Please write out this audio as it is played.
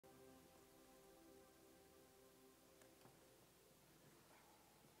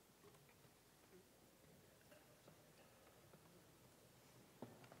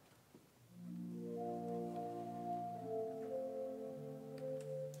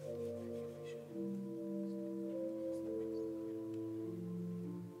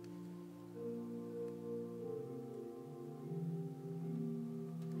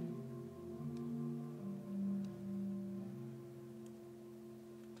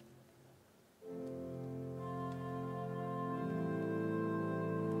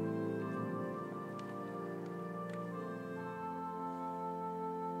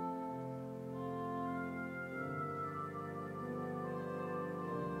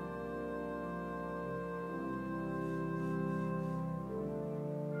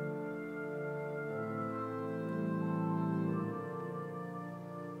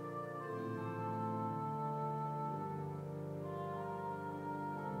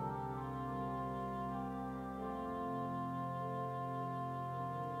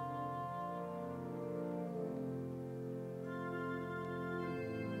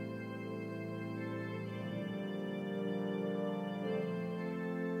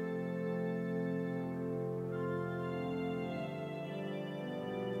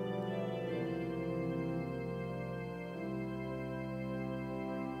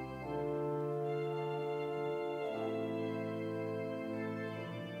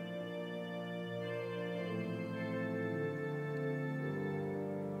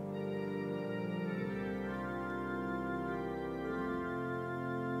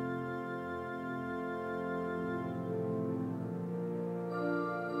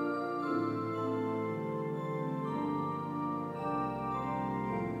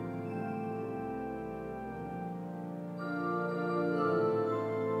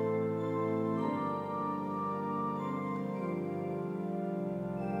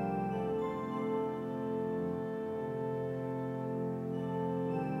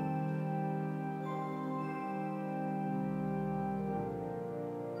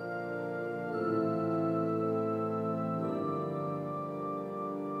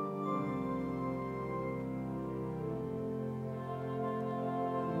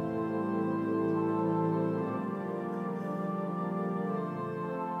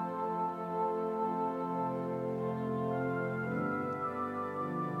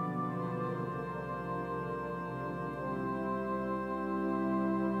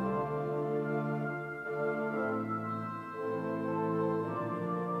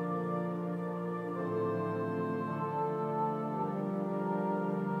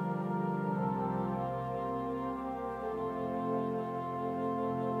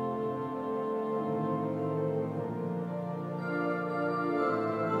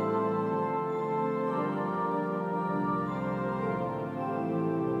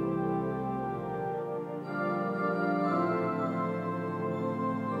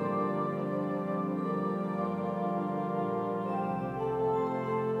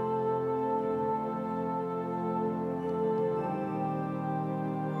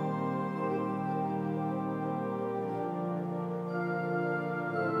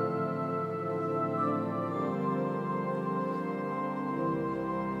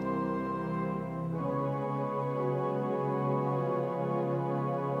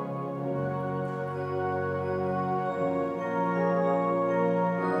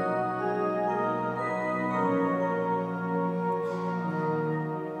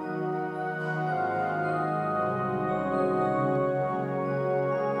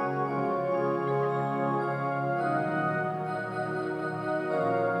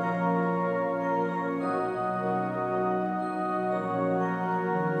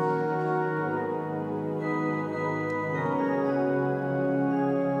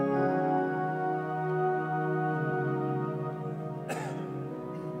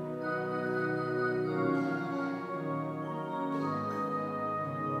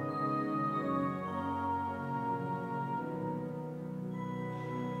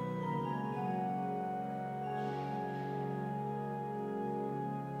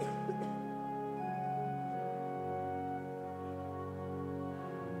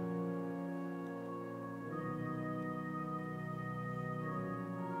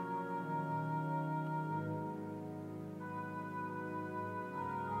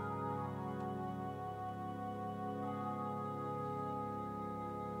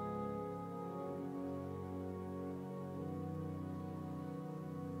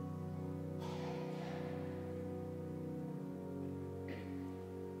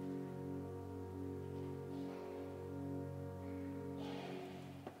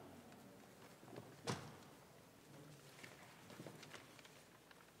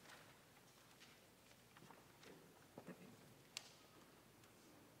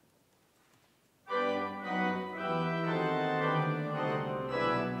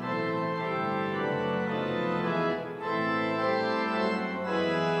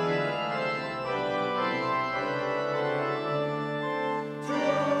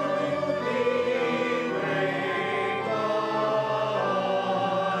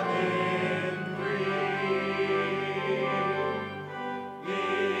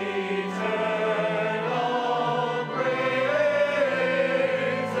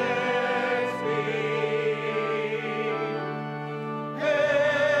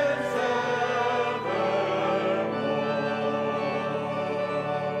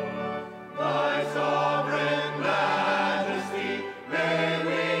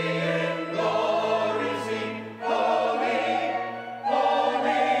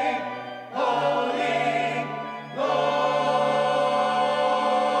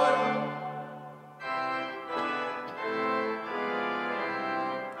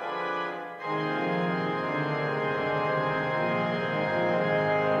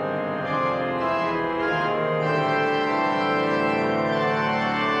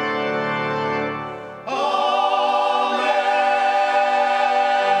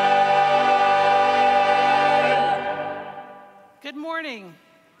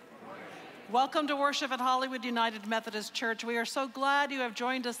Welcome to worship at Hollywood United Methodist Church. We are so glad you have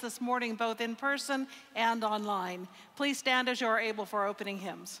joined us this morning, both in person and online. Please stand as you are able for opening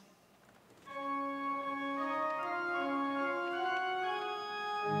hymns.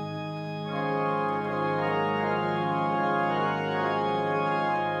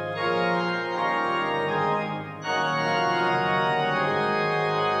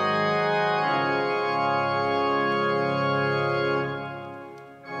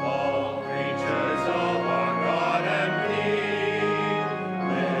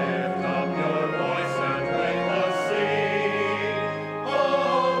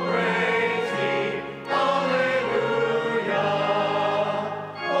 Oh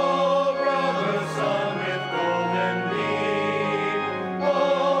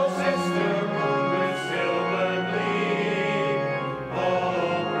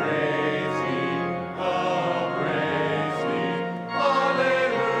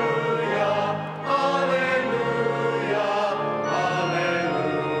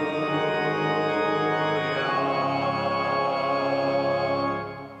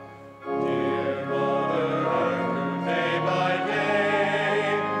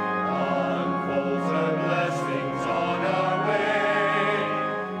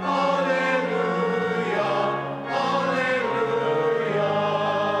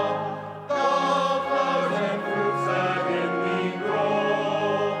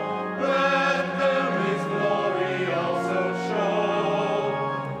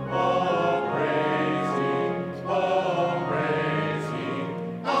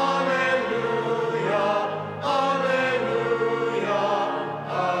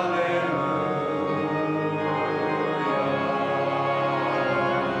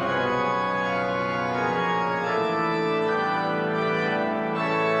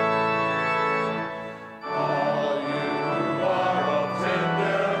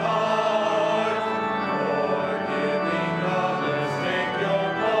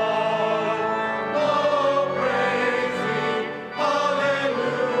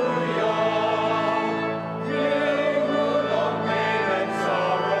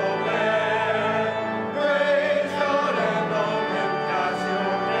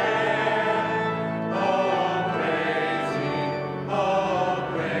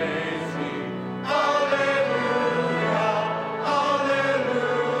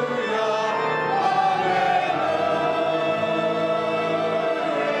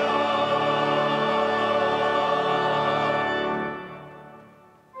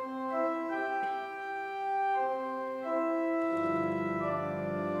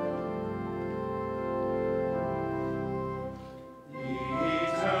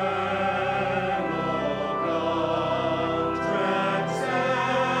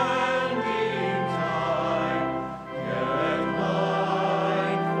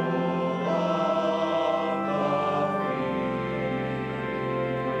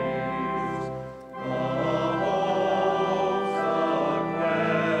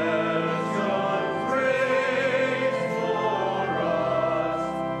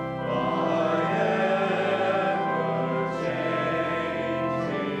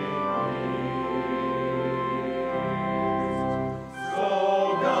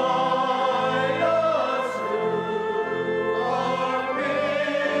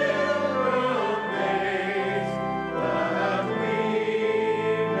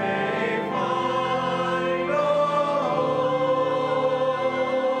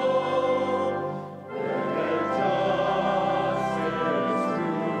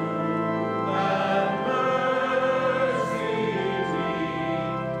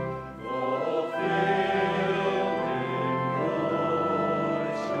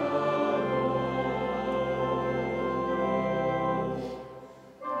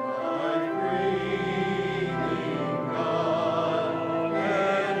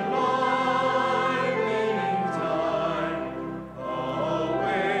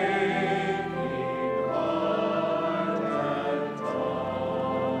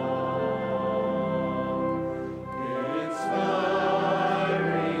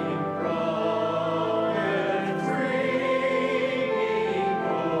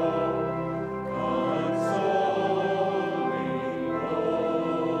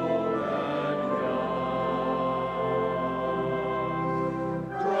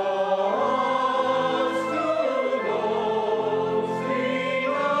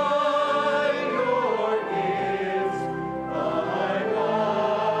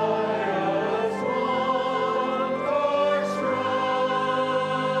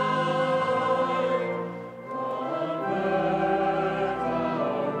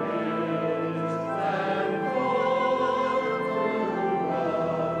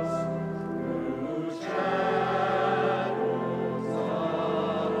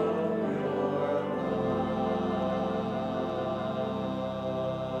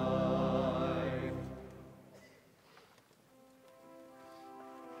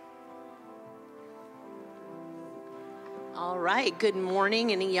All right, good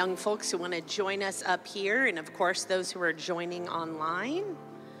morning, any young folks who want to join us up here, and of course, those who are joining online.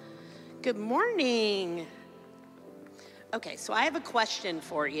 Good morning. Okay, so I have a question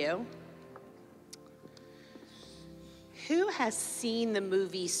for you. Who has seen the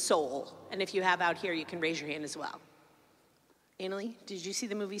movie Soul? And if you have out here, you can raise your hand as well. Annalie, did you see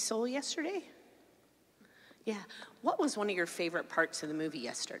the movie Soul yesterday? Yeah. What was one of your favorite parts of the movie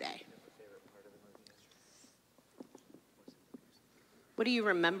yesterday? What do you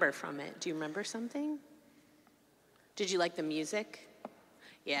remember from it? Do you remember something? Did you like the music?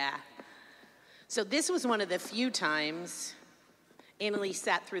 Yeah. So this was one of the few times Annalie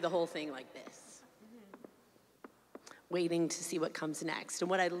sat through the whole thing like this, waiting to see what comes next. And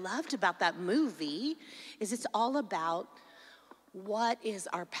what I loved about that movie is it's all about what is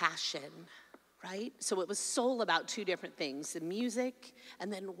our passion, right? So it was Soul about two different things, the music,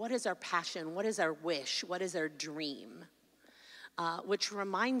 and then what is our passion? What is our wish? What is our dream? Which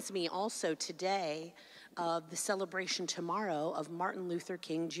reminds me also today of the celebration tomorrow of Martin Luther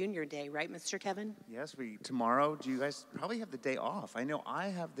King Jr. Day, right, Mr. Kevin? Yes, tomorrow, do you guys probably have the day off? I know I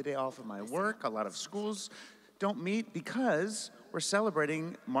have the day off of my work. A lot of schools don't meet because we're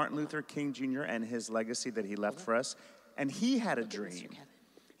celebrating Martin Luther King Jr. and his legacy that he left for us. And he had a dream.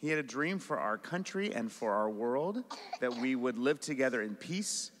 He had a dream for our country and for our world, that we would live together in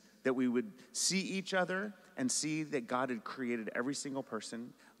peace, that we would see each other and see that God had created every single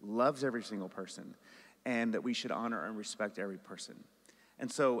person, loves every single person, and that we should honor and respect every person.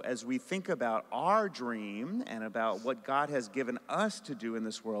 And so as we think about our dream and about what God has given us to do in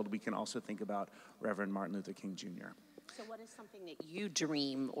this world, we can also think about Reverend Martin Luther King Jr. So what is something that you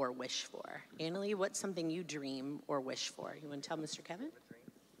dream or wish for? Annalie, what's something you dream or wish for? You want to tell Mr. Kevin?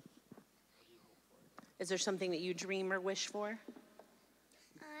 Is there something that you dream or wish for?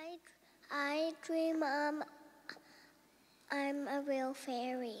 I dream I'm a real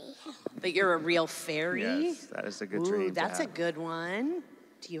fairy. That you're a real fairy? Yes, that is a good dream. Ooh, that's a good one.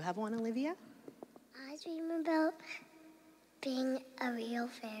 Do you have one, Olivia? I dream about being a real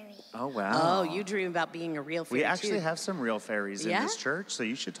fairy. Oh, wow. Oh, you dream about being a real fairy, We actually too. have some real fairies in this church, so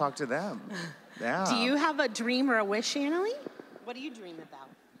you should talk to them. Yeah. Do you have a dream or a wish, Annalie? What do you dream about?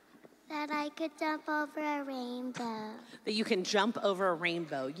 That I could jump over a rainbow. That you can jump over a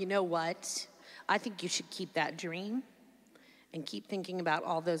rainbow. You know what? I think you should keep that dream and keep thinking about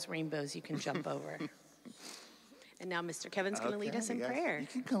all those rainbows you can jump over. And now Mr. Kevin's going to lead us in prayer. You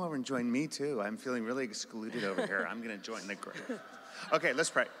can come over and join me, too. I'm feeling really excluded over here. I'm going to join the group. Okay, let's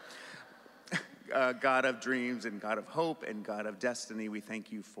pray. God of dreams and God of hope and God of destiny, we thank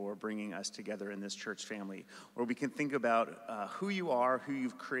you for bringing us together in this church family where we can think about who you are, who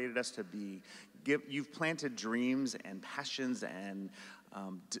you've created us to be. You've planted dreams and passions and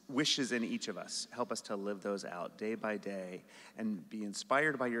wishes in each of us. Help us to live those out day by day and be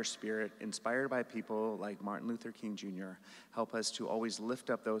inspired by your spirit, inspired by people like Martin Luther King Jr. Help us to always lift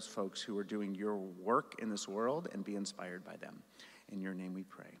up those folks who are doing your work in this world and be inspired by them. In your name we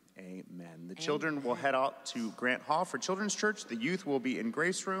pray. Amen. The children will head out to Grant Hall for Children's Church. The youth will be in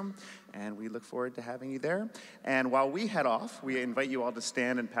Grace Room, and we look forward to having you there. And while we head off, we invite you all to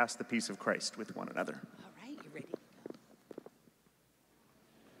stand and pass the peace of Christ with one another. All right, you ready?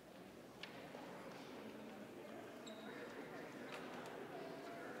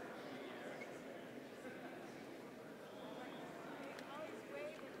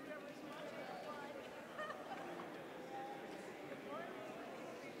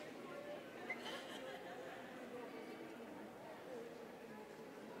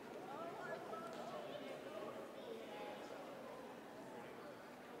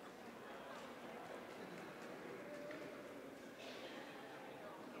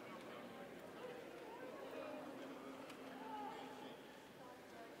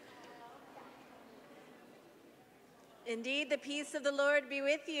 Indeed, the peace of the Lord be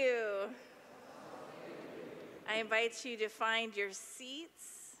with you. I invite you to find your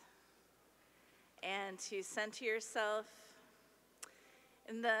seats and to center yourself.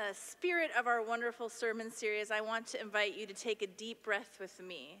 In the spirit of our wonderful sermon series, I want to invite you to take a deep breath with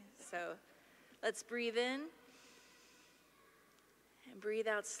me. So let's breathe in and breathe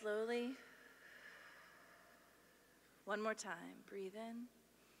out slowly. One more time. Breathe in.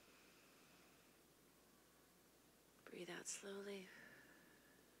 Breathe out slowly.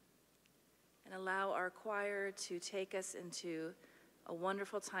 And allow our choir to take us into a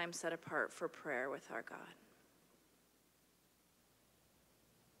wonderful time set apart for prayer with our God.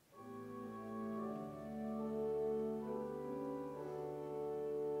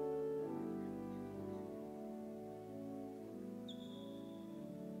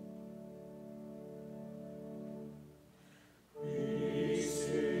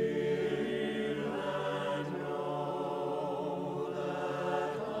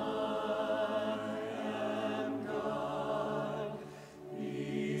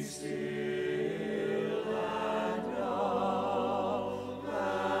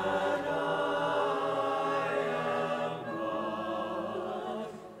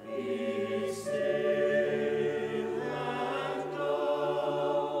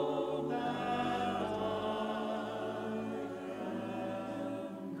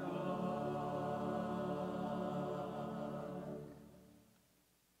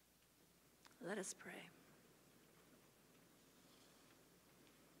 us pray.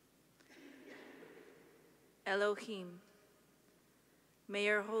 Elohim, may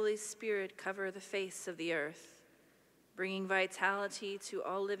your Holy Spirit cover the face of the earth, bringing vitality to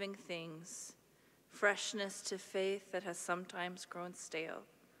all living things, freshness to faith that has sometimes grown stale,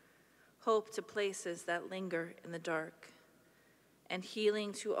 hope to places that linger in the dark, and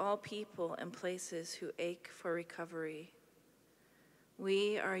healing to all people and places who ache for recovery.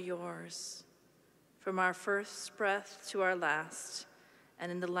 We are yours, from our first breath to our last,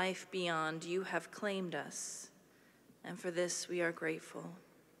 and in the life beyond, you have claimed us, and for this we are grateful.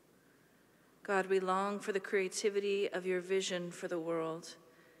 God, we long for the creativity of your vision for the world.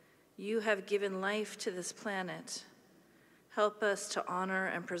 You have given life to this planet. Help us to honor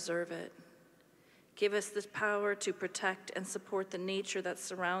and preserve it. Give us the power to protect and support the nature that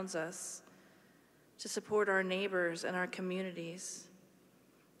surrounds us, to support our neighbors and our communities.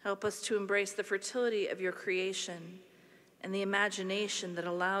 Help us to embrace the fertility of your creation and the imagination that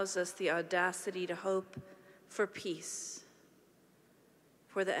allows us the audacity to hope for peace,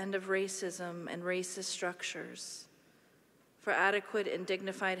 for the end of racism and racist structures, for adequate and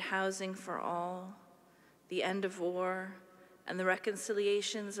dignified housing for all, the end of war, and the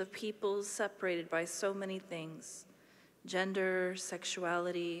reconciliations of peoples separated by so many things: gender,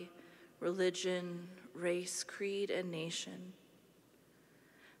 sexuality, religion, race, creed, and nation.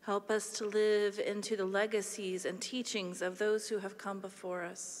 Help us to live into the legacies and teachings of those who have come before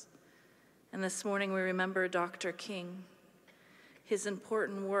us. And this morning we remember Dr. King, his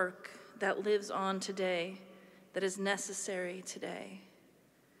important work that lives on today, that is necessary today.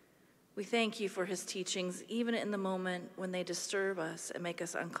 We thank you for his teachings, even in the moment when they disturb us and make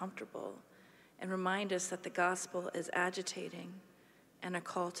us uncomfortable, and remind us that the gospel is agitating and a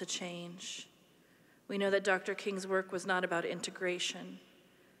call to change. We know that Dr. King's work was not about integration,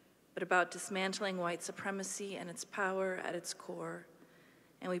 but about dismantling white supremacy and its power at its core.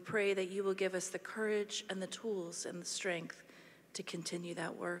 And we pray that you will give us the courage and the tools and the strength to continue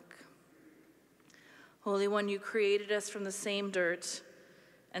that work. Holy One, you created us from the same dirt,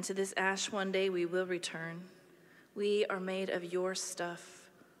 and to this ash one day we will return. We are made of your stuff,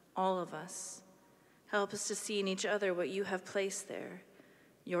 all of us. Help us to see in each other what you have placed there,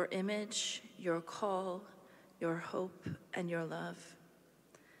 your image, your call, your hope, and your love.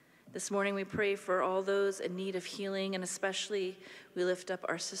 This morning we pray for all those in need of healing, and especially we lift up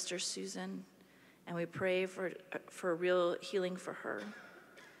our sister Susan, and we pray for real healing for her.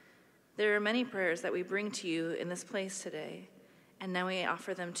 There are many prayers that we bring to you in this place today, and now we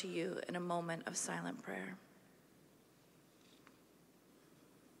offer them to you in a moment of silent prayer.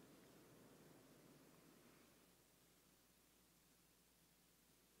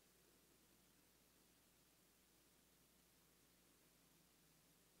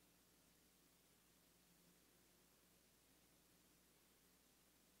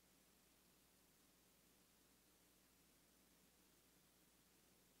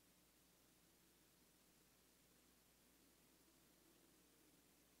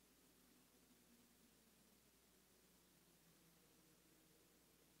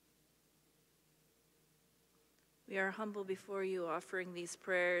 We are humble before you, offering these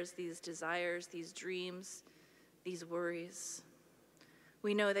prayers, these desires, these dreams, these worries.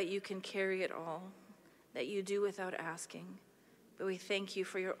 We know that you can carry it all, that you do without asking, but we thank you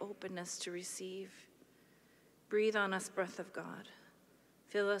for your openness to receive. Breathe on us, breath of God.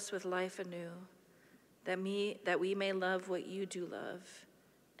 Fill us with life anew, that we may love what you do love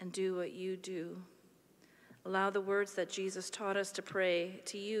and do what you do. Allow the words that Jesus taught us to pray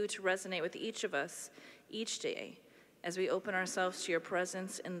to you to resonate with each of us each day as we open ourselves to your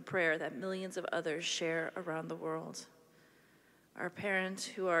presence in prayer that millions of others share around the world. Our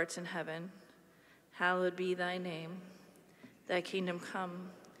parent who art in heaven, hallowed be thy name. Thy kingdom come,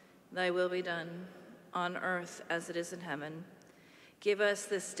 thy will be done, on earth as it is in heaven. Give us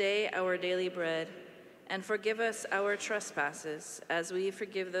this day our daily bread, and forgive us our trespasses, as we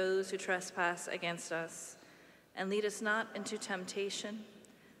forgive those who trespass against us. And lead us not into temptation,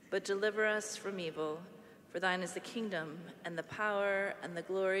 but deliver us from evil. For thine is the kingdom, and the power, and the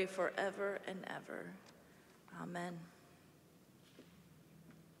glory forever and ever. Amen.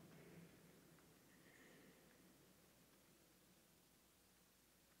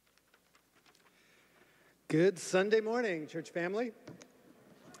 Good Sunday morning, church family.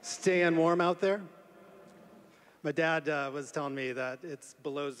 Staying warm out there. My dad was telling me that it's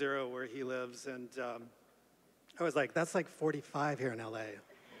below zero where he lives, and I was like, that's like 45 here in LA.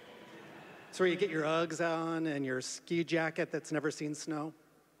 It's where you get your Uggs on and your ski jacket that's never seen snow.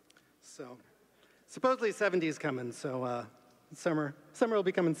 So supposedly 70's coming, so summer will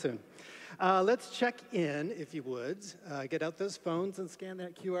be coming soon. Let's check in, if you would. Get out those phones and scan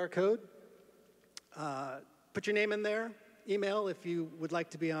that QR code. Put your name in there. Email if you would like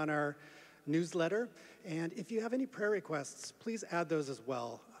to be on our newsletter. And if you have any prayer requests, please add those as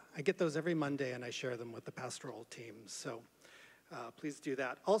well. I get those every Monday, and I share them with the pastoral team. So please do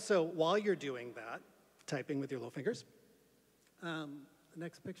that. Also, while you're doing that, typing with your little fingers, the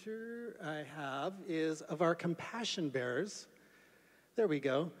next picture I have is of our compassion bearers. There we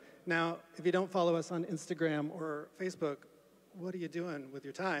go. Now, if you don't follow us on Instagram or Facebook, what are you doing with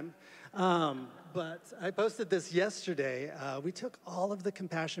your time? But I posted this yesterday. We took all of the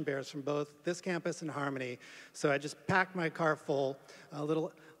compassion bears from both this campus and Harmony. So I just packed my car full,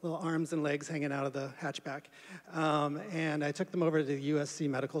 little arms and legs hanging out of the hatchback. And I took them over to the USC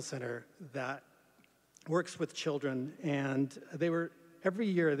Medical Center that works with children. And every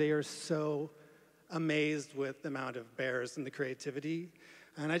year they are so amazed with the amount of bears and the creativity.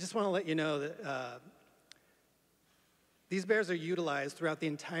 And I just want to let you know that these bears are utilized throughout the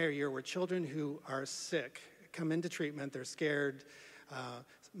entire year where children who are sick come into treatment. They're scared.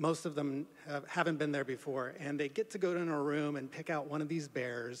 Most of them haven't been there before. And they get to go in a room and pick out one of these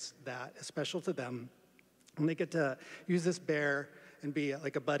bears that is special to them. And they get to use this bear and be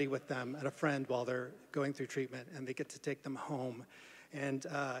like a buddy with them and a friend while they're going through treatment. And they get to take them home. And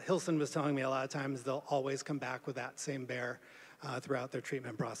Hilson was telling me a lot of times they'll always come back with that same bear throughout their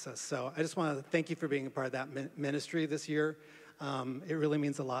treatment process. So I just want to thank you for being a part of that ministry this year. It really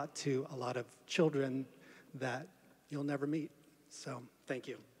means a lot to a lot of children that you'll never meet. So thank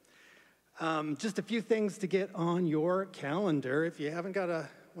you. Just a few things to get on your calendar. If you haven't got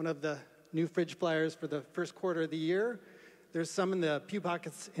one of the new fridge flyers for the first quarter of the year, there's some in the pew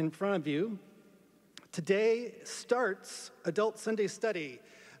pockets in front of you. Today starts Adult Sunday Study.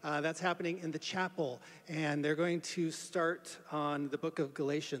 That's happening in the chapel, and they're going to start on the book of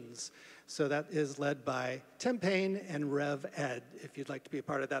Galatians. So that is led by Tim Payne and Rev Ed. If you'd like to be a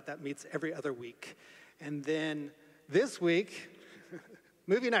part of that, that meets every other week. And then this week,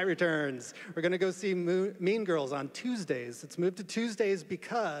 movie night returns. We're going to go see Mean Girls on Tuesdays. It's moved to Tuesdays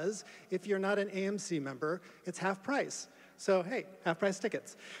because if you're not an AMC member, it's half price. So, hey, half-price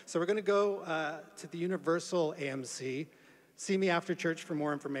tickets. So we're going to go to the Universal AMC. See me after church for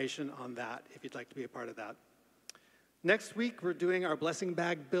more information on that, if you'd like to be a part of that. Next week, we're doing our blessing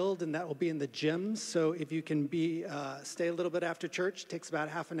bag build, and that will be in the gym. So if you can stay a little bit after church, it takes about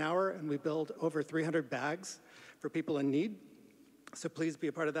half an hour, and we build over 300 bags for people in need. So please be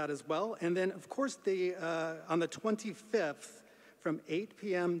a part of that as well. And then, of course, on the 25th, from 8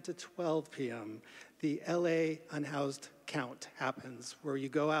 p.m. to 12 p.m., the LA Unhoused Count happens, where you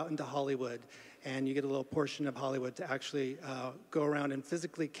go out into Hollywood and you get a little portion of Hollywood to actually go around and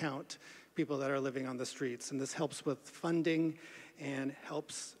physically count people that are living on the streets. And this helps with funding and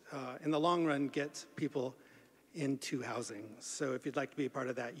helps, in the long run, get people into housing. So if you'd like to be a part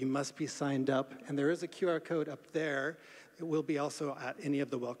of that, you must be signed up. And there is a QR code up there. It will be also at any of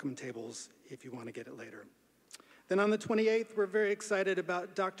the welcome tables if you want to get it later. Then on the 28th, we're very excited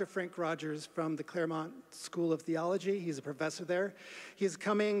about Dr. Frank Rogers from the Claremont School of Theology. He's a professor there. He's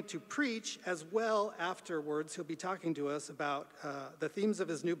coming to preach as well afterwards. He'll be talking to us about the themes of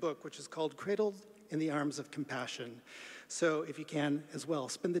his new book, which is called Cradled in the Arms of Compassion. So if you can as well,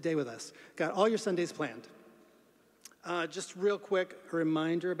 spend the day with us. Got all your Sundays planned. Just real quick, a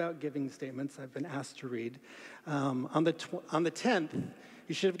reminder about giving statements I've been asked to read. On the 10th,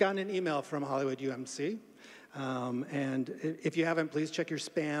 you should have gotten an email from Hollywood UMC. And if you haven't, please check your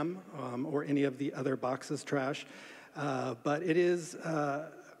spam or any of the other boxes, trash. But it is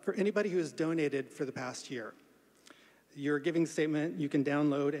for anybody who has donated for the past year. Your giving statement you can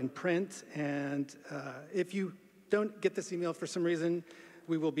download and print. And if you don't get this email for some reason,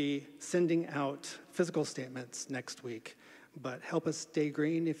 we will be sending out physical statements next week. But help us stay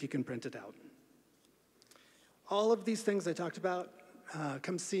green if you can print it out. All of these things I talked about,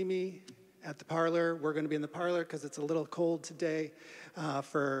 come see me at the parlor. We're going to be in the parlor because it's a little cold today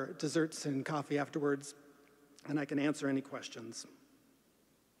for desserts and coffee afterwards, and I can answer any questions.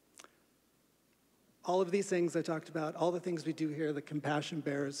 All of these things I talked about, all the things we do here, the Compassion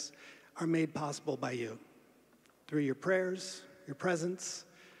Bears, are made possible by you through your prayers, your presence,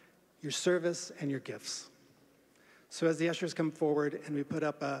 your service, and your gifts. So as the ushers come forward and we put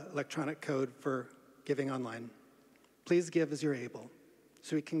up an electronic code for giving online, please give as you're able,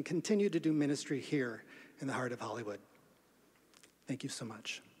 so we can continue to do ministry here in the heart of Hollywood. Thank you so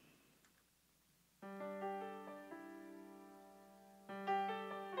much.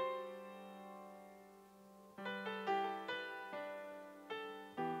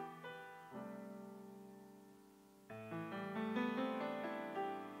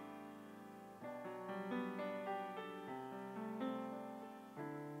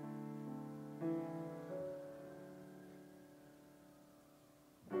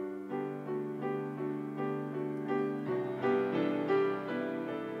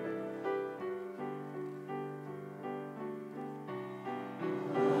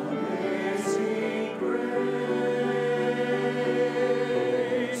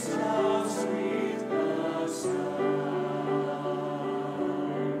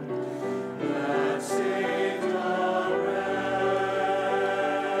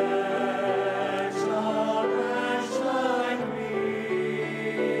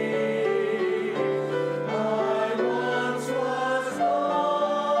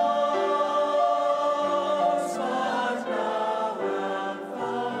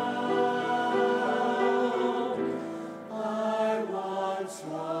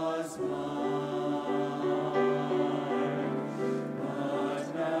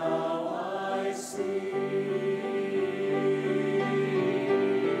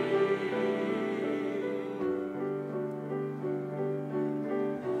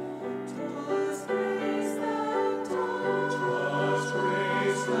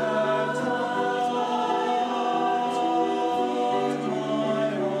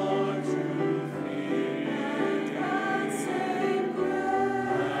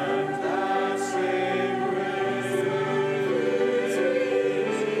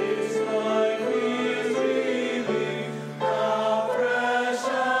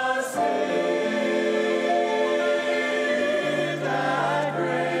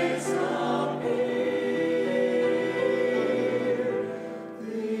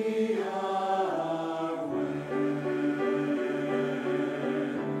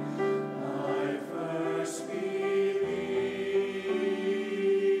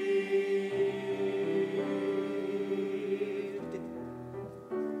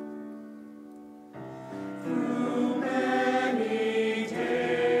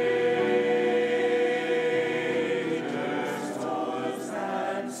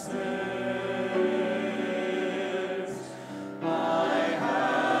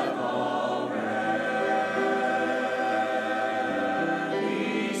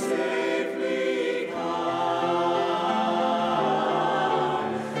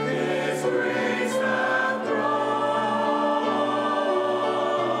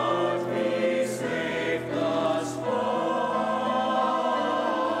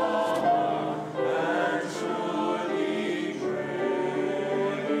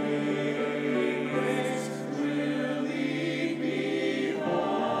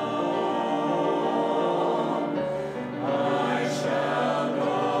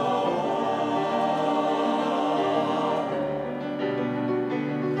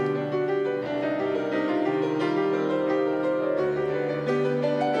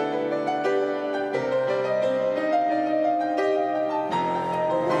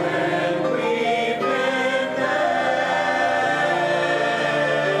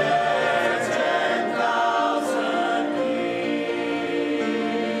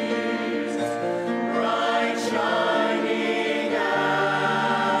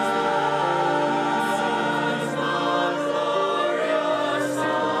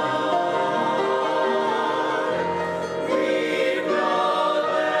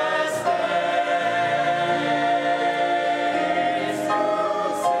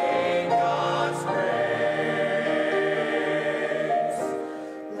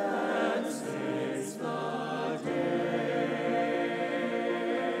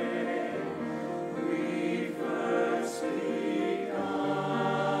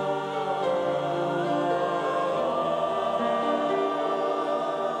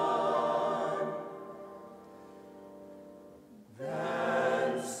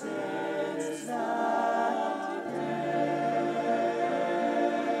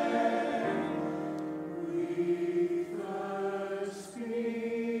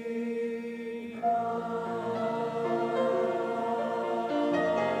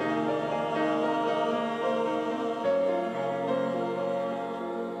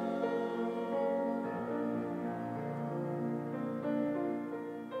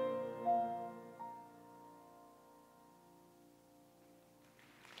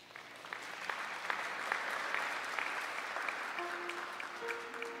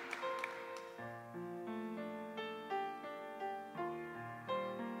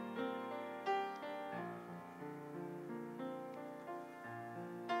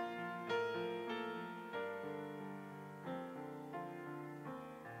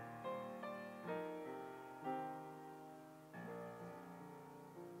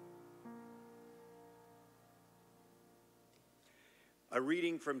 A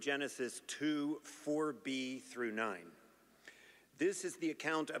reading from Genesis 2, 4b through 9. This is the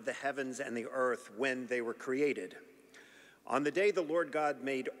account of the heavens and the earth when they were created. On the day the Lord God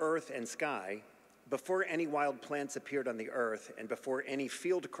made earth and sky, before any wild plants appeared on the earth and before any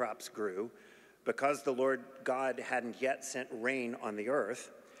field crops grew, because the Lord God hadn't yet sent rain on the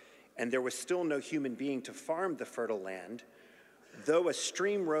earth, and there was still no human being to farm the fertile land, though a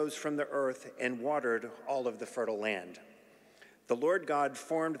stream rose from the earth and watered all of the fertile land. The Lord God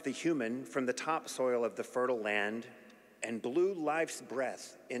formed the human from the topsoil of the fertile land and blew life's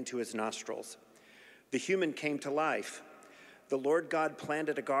breath into his nostrils. The human came to life. The Lord God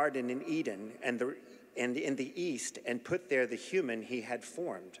planted a garden in Eden and in the east and put there the human he had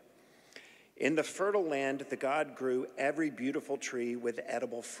formed. In the fertile land, the God grew every beautiful tree with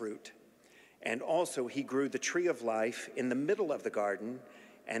edible fruit And also he grew the tree of life in the middle of the garden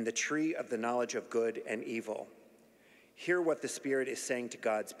and the tree of the knowledge of good and evil. Hear what the Spirit is saying to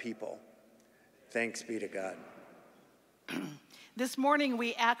God's people. Thanks be to God. This morning,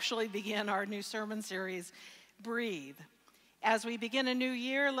 we actually begin our new sermon series, Breathe. As we begin a new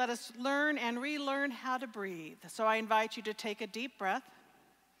year, let us learn and relearn how to breathe. So I invite you to take a deep breath.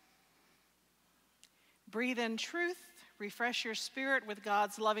 Breathe in truth. Refresh your spirit with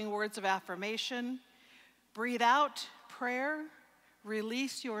God's loving words of affirmation. Breathe out prayer.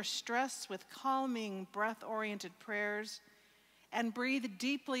 Release your stress with calming, breath-oriented prayers. And breathe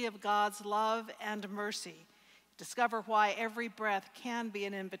deeply of God's love and mercy. Discover why every breath can be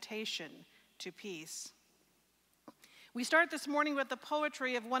an invitation to peace. We start this morning with the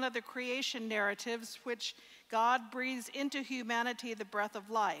poetry of one of the creation narratives, which God breathes into humanity the breath of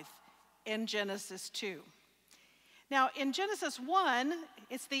life in Genesis 2. Now, in Genesis 1,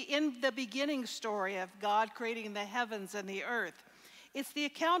 it's in the beginning story of God creating the heavens and the earth. It's the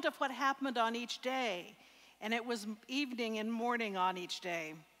account of what happened on each day, and it was evening and morning on each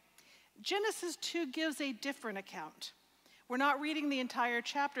day. Genesis 2 gives a different account. We're not reading the entire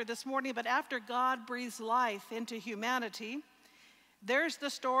chapter this morning, but after God breathes life into humanity, there's the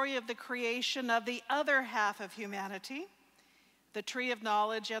story of the creation of the other half of humanity, the tree of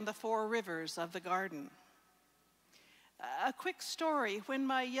knowledge and the 4 rivers of the garden. A quick story. When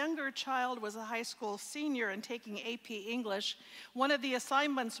my younger child was a high school senior and taking AP English, one of the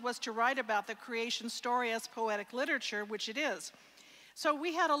assignments was to write about the creation story as poetic literature, which it is. So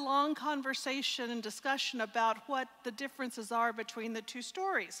we had a long conversation and discussion about what the differences are between the two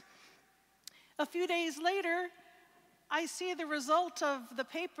stories. A few days later, I see the result of the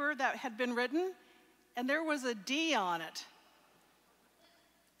paper that had been written, and there was a D on it.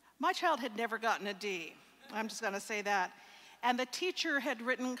 My child had never gotten a D. I'm just going to say that. And the teacher had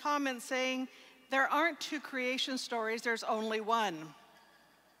written comments saying, there aren't 2 creation stories, there's only one.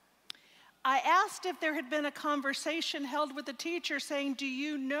 I asked if there had been a conversation held with the teacher saying, do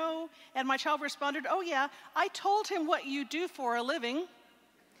you know? And my child responded, oh yeah, I told him what you do for a living.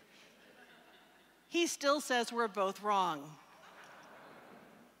 He still says we're both wrong.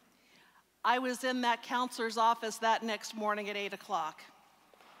 I was in that counselor's office that next morning at 8 o'clock.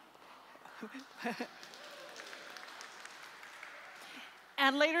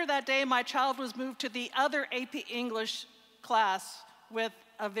 And later that day, my child was moved to the other AP English class with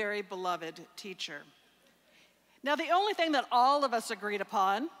a very beloved teacher. Now, the only thing that all of us agreed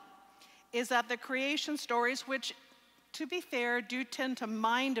upon is that the creation stories, which, to be fair, do tend to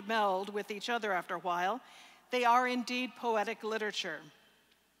mind meld with each other after a while, they are indeed poetic literature.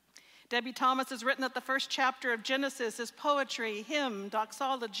 Debbie Thomas has written that the first chapter of Genesis is poetry, hymn,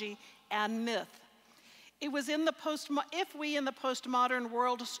 doxology, and myth. It was if we in the postmodern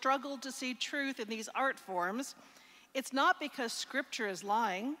world struggled to see truth in these art forms, it's not because Scripture is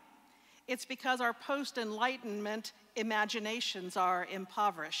lying. It's because our post-Enlightenment imaginations are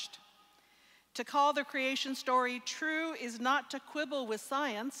impoverished. To call the creation story true is not to quibble with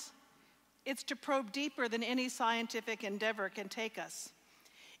science. It's to probe deeper than any scientific endeavor can take us.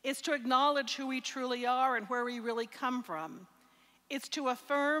 It's to acknowledge who we truly are and where we really come from. It's to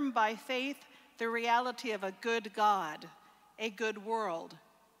affirm by faith the reality of a good God, a good world,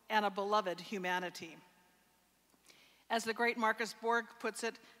 and a beloved humanity. As the great Marcus Borg puts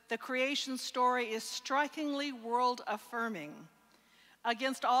it, the creation story is strikingly world-affirming.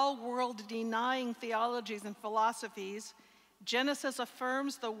 Against all world-denying theologies and philosophies, Genesis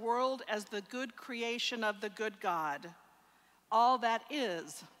affirms the world as the good creation of the good God. All that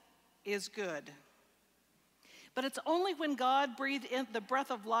is good. But it's only when God breathed in the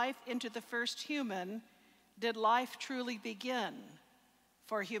breath of life into the first human did life truly begin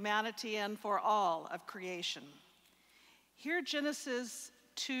for humanity and for all of creation. Hear Genesis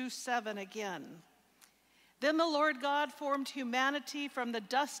 2:7 again. Then the Lord God formed humanity from the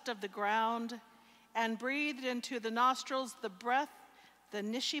dust of the ground and breathed into the nostrils the breath, the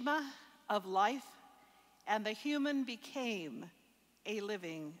neshima of life, and the human became a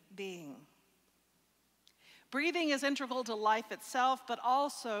living being. Breathing is integral to life itself, but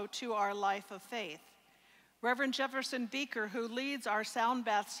also to our life of faith. Reverend Jefferson Beaker, who leads our sound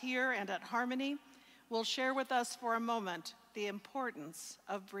baths here and at Harmony, will share with us for a moment the importance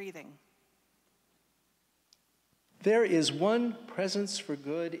of breathing. There is one presence for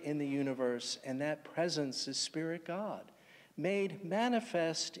good in the universe, and that presence is Spirit God, made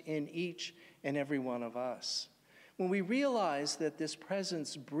manifest in each and every one of us. When we realize that this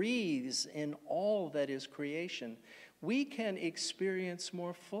presence breathes in all that is creation, we can experience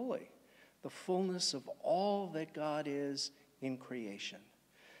more fully the fullness of all that God is in creation.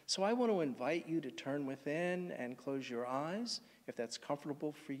 So I want to invite you to turn within and close your eyes, if that's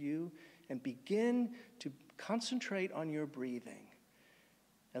comfortable for you, and begin to concentrate on your breathing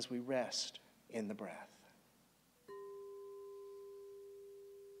as we rest in the breath.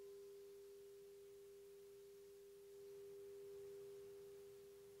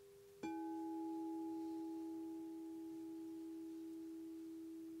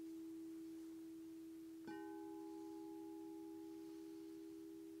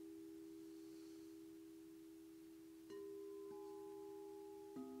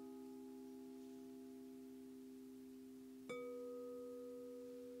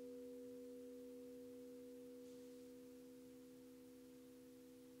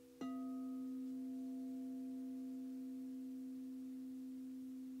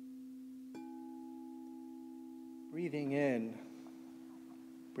 Breathing in,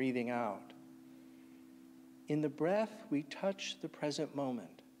 breathing out. In the breath, we touch the present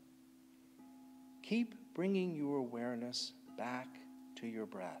moment. Keep bringing your awareness back to your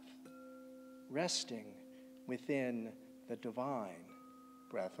breath, resting within the divine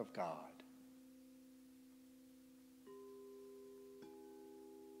breath of God.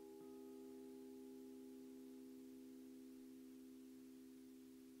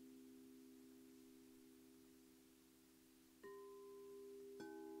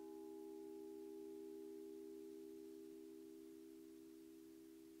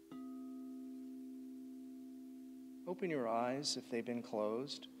 Open your eyes if they've been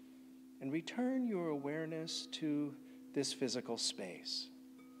closed, and return your awareness to this physical space.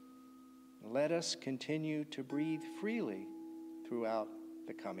 Let us continue to breathe freely throughout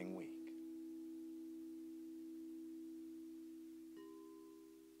the coming week.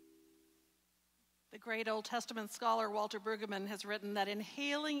 The great Old Testament scholar Walter Brueggemann has written that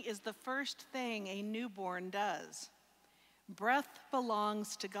inhaling is the first thing a newborn does. Breath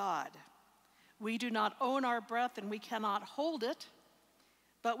belongs to God. We do not own our breath and we cannot hold it,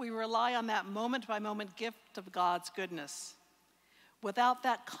 but we rely on that moment-by-moment gift of God's goodness. Without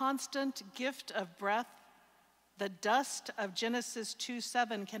that constant gift of breath, the dust of Genesis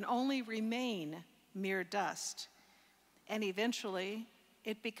 2:7 can only remain mere dust, and eventually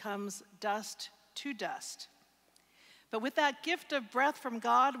it becomes dust to dust. But with that gift of breath from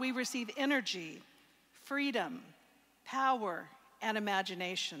God, we receive energy, freedom, power, and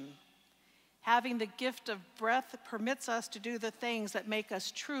imagination. Having the gift of breath permits us to do the things that make us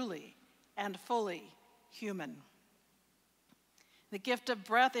truly and fully human. The gift of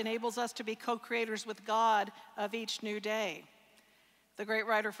breath enables us to be co-creators with God of each new day. The great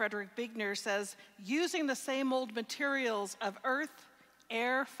writer Frederick Buechner says, using the same old materials of earth,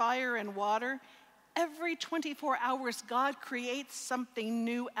 air, fire, and water, every 24 hours God creates something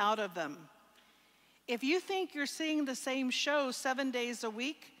new out of them. If you think you're seeing the same show 7 days a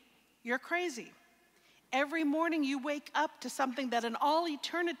week, you're crazy. Every morning you wake up to something that in all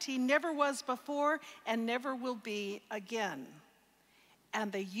eternity never was before and never will be again.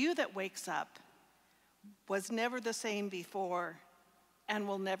 And the you that wakes up was never the same before and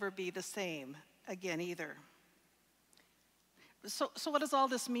will never be the same again either. So what does all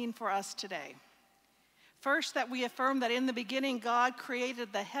this mean for us today? First, that we affirm that in the beginning God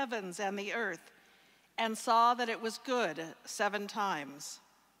created the heavens and the earth and saw that it was good 7 times.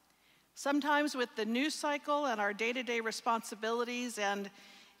 Sometimes with the news cycle and our day-to-day responsibilities and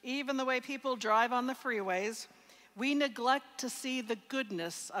even the way people drive on the freeways, we neglect to see the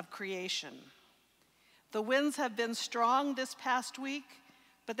goodness of creation. The winds have been strong this past week,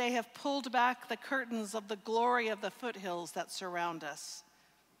 but they have pulled back the curtains of the glory of the foothills that surround us.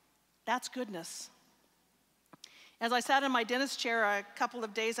 That's goodness. As I sat in my dentist chair a couple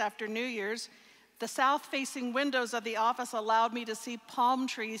of days after New Year's, the south-facing windows of the office allowed me to see palm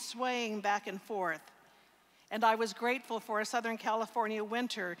trees swaying back and forth. And I was grateful for a Southern California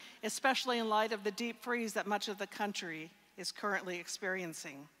winter, especially in light of the deep freeze that much of the country is currently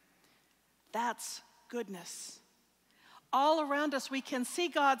experiencing. That's goodness. All around us, we can see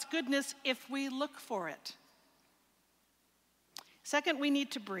God's goodness if we look for it. Second, we need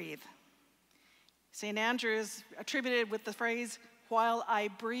to breathe. St. Andrew is attributed with the phrase, while I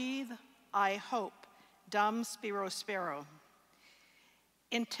breathe, I hope, dum spiro spero.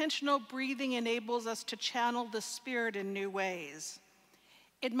 Intentional breathing enables us to channel the Spirit in new ways.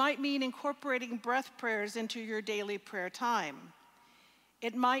 It might mean incorporating breath prayers into your daily prayer time.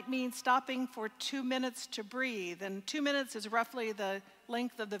 It might mean stopping for 2 minutes to breathe, and 2 minutes is roughly the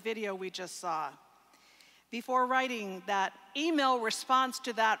length of the video we just saw. Before writing that email response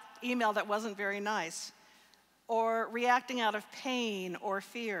to that email that wasn't very nice, or reacting out of pain or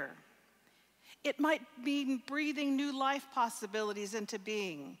fear. It might mean breathing new life possibilities into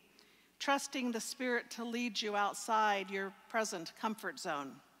being, trusting the Spirit to lead you outside your present comfort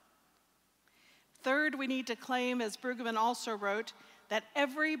zone. Third, we need to claim, as Brueggemann also wrote, that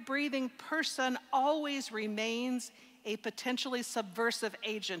every breathing person always remains a potentially subversive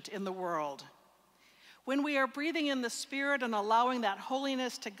agent in the world. When we are breathing in the Spirit and allowing that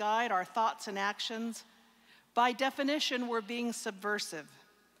holiness to guide our thoughts and actions, by definition, we're being subversive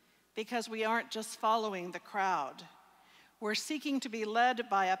because we aren't just following the crowd. We're seeking to be led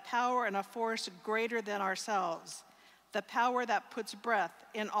by a power and a force greater than ourselves, the power that puts breath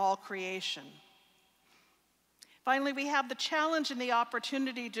in all creation. Finally, we have the challenge and the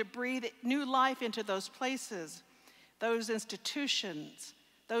opportunity to breathe new life into those places, those institutions,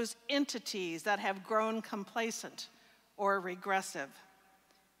 those entities that have grown complacent or regressive,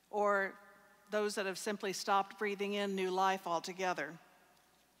 or those that have simply stopped breathing in new life altogether.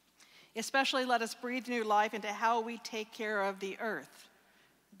 Especially let us breathe new life into how we take care of the earth,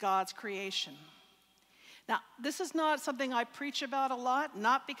 God's creation. Now, this is not something I preach about a lot,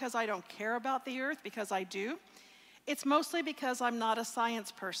 not because I don't care about the earth, because I do. It's mostly because I'm not a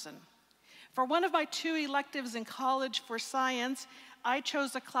science person. For one of my 2 electives in college for science, I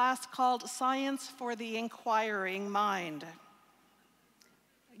chose a class called Science for the Inquiring Mind.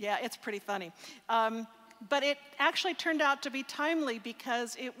 Yeah, it's pretty funny. But it actually turned out to be timely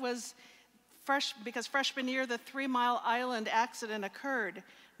because it was freshman year, the 3 Mile Island accident occurred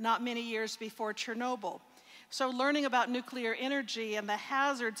not many years before Chernobyl. So learning about nuclear energy and the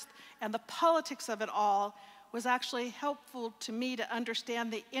hazards and the politics of it all was actually helpful to me to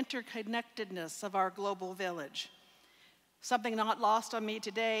understand the interconnectedness of our global village. Something not lost on me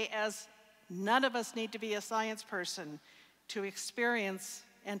today, as none of us need to be a science person to experience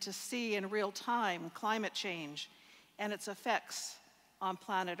and to see in real time climate change and its effects on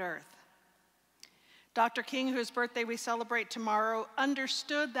planet Earth. Dr. King, whose birthday we celebrate tomorrow,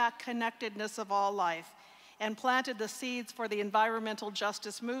 understood that connectedness of all life and planted the seeds for the environmental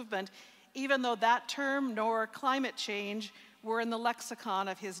justice movement, even though that term nor climate change were in the lexicon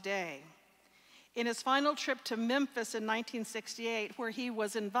of his day. In his final trip to Memphis in 1968, where he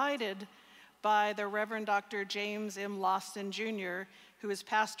was invited by the Reverend Dr. James M. Lawson Jr., who is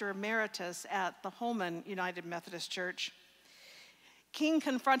pastor emeritus at the Holman United Methodist Church, King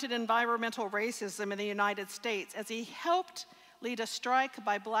confronted environmental racism in the United States as he helped lead a strike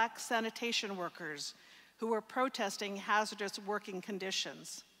by Black sanitation workers who were protesting hazardous working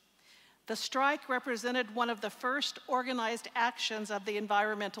conditions. The strike represented one of the first organized actions of the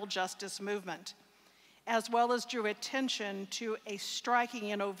environmental justice movement, as well as drew attention to a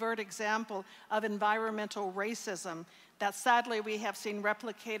striking and overt example of environmental racism that sadly we have seen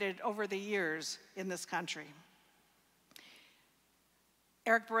replicated over the years in this country.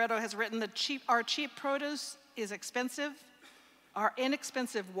 Eric Barreto has written that our cheap produce is expensive, our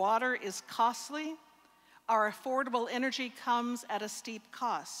inexpensive water is costly, our affordable energy comes at a steep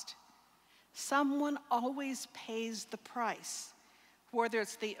cost. Someone always pays the price, whether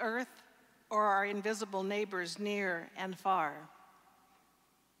it's the earth or our invisible neighbors near and far.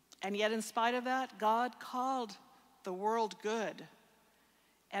 And yet, in spite of that, God called the world good,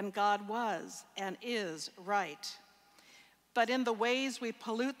 and God was and is right. But in the ways we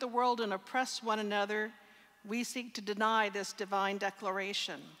pollute the world and oppress one another, we seek to deny this divine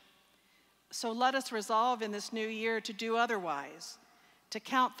declaration. So let us resolve in this new year to do otherwise, to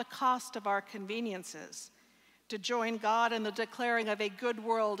count the cost of our conveniences, to join God in the declaring of a good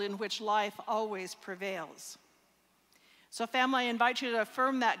world in which life always prevails. So family, I invite you to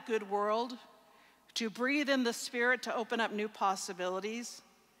affirm that good world, to breathe in the Spirit to open up new possibilities,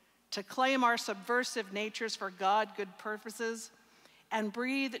 to claim our subversive natures for God-good purposes, and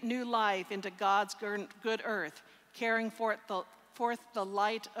breathe new life into God's good earth, carrying forth the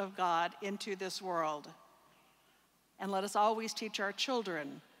light of God into this world. And let us always teach our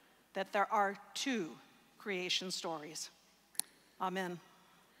children that there are 2 creation stories. Amen.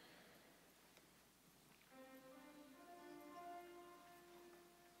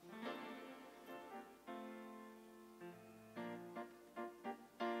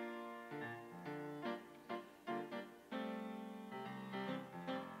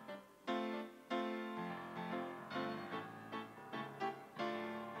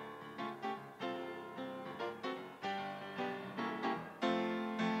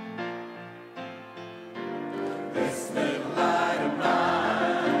 This little light of mine.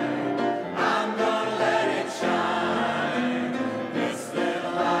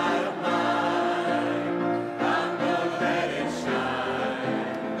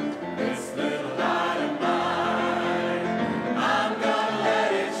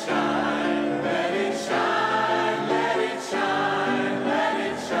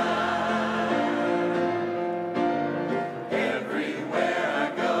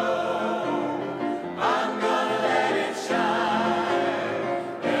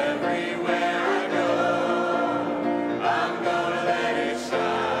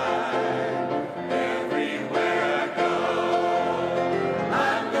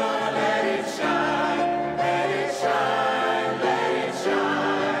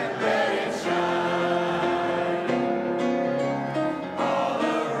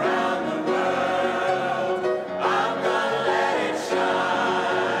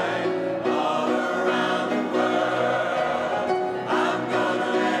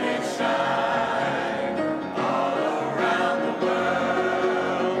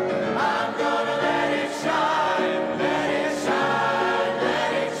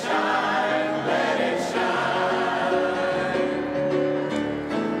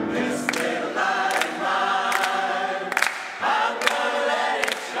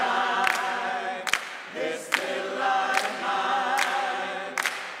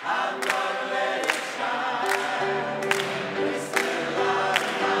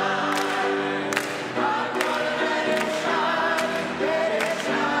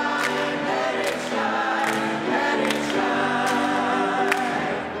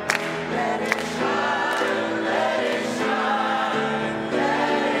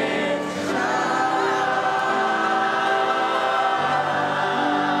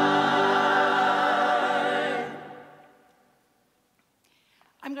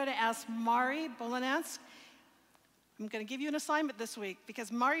 I'm going to ask Mari Bolanansk. I'm going to give you an assignment this week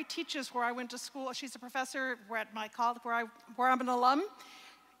because Mari teaches where I went to school. She's a professor at my college where I'm an alum.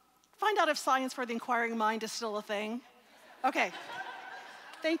 Find out if science for the inquiring mind is still a thing. Okay,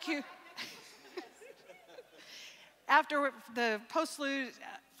 thank you. After the postlude,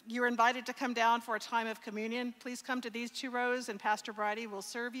 you're invited to come down for a time of communion. Please come to these 2 rows and Pastor Bridie will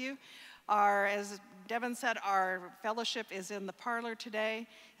serve you. As Devin said, our fellowship is in the parlor today,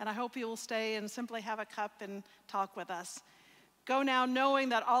 and I hope you will stay and simply have a cup and talk with us. Go now knowing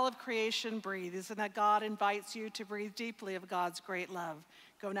that all of creation breathes and that God invites you to breathe deeply of God's great love.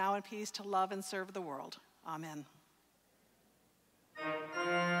 Go now in peace to love and serve the world. Amen.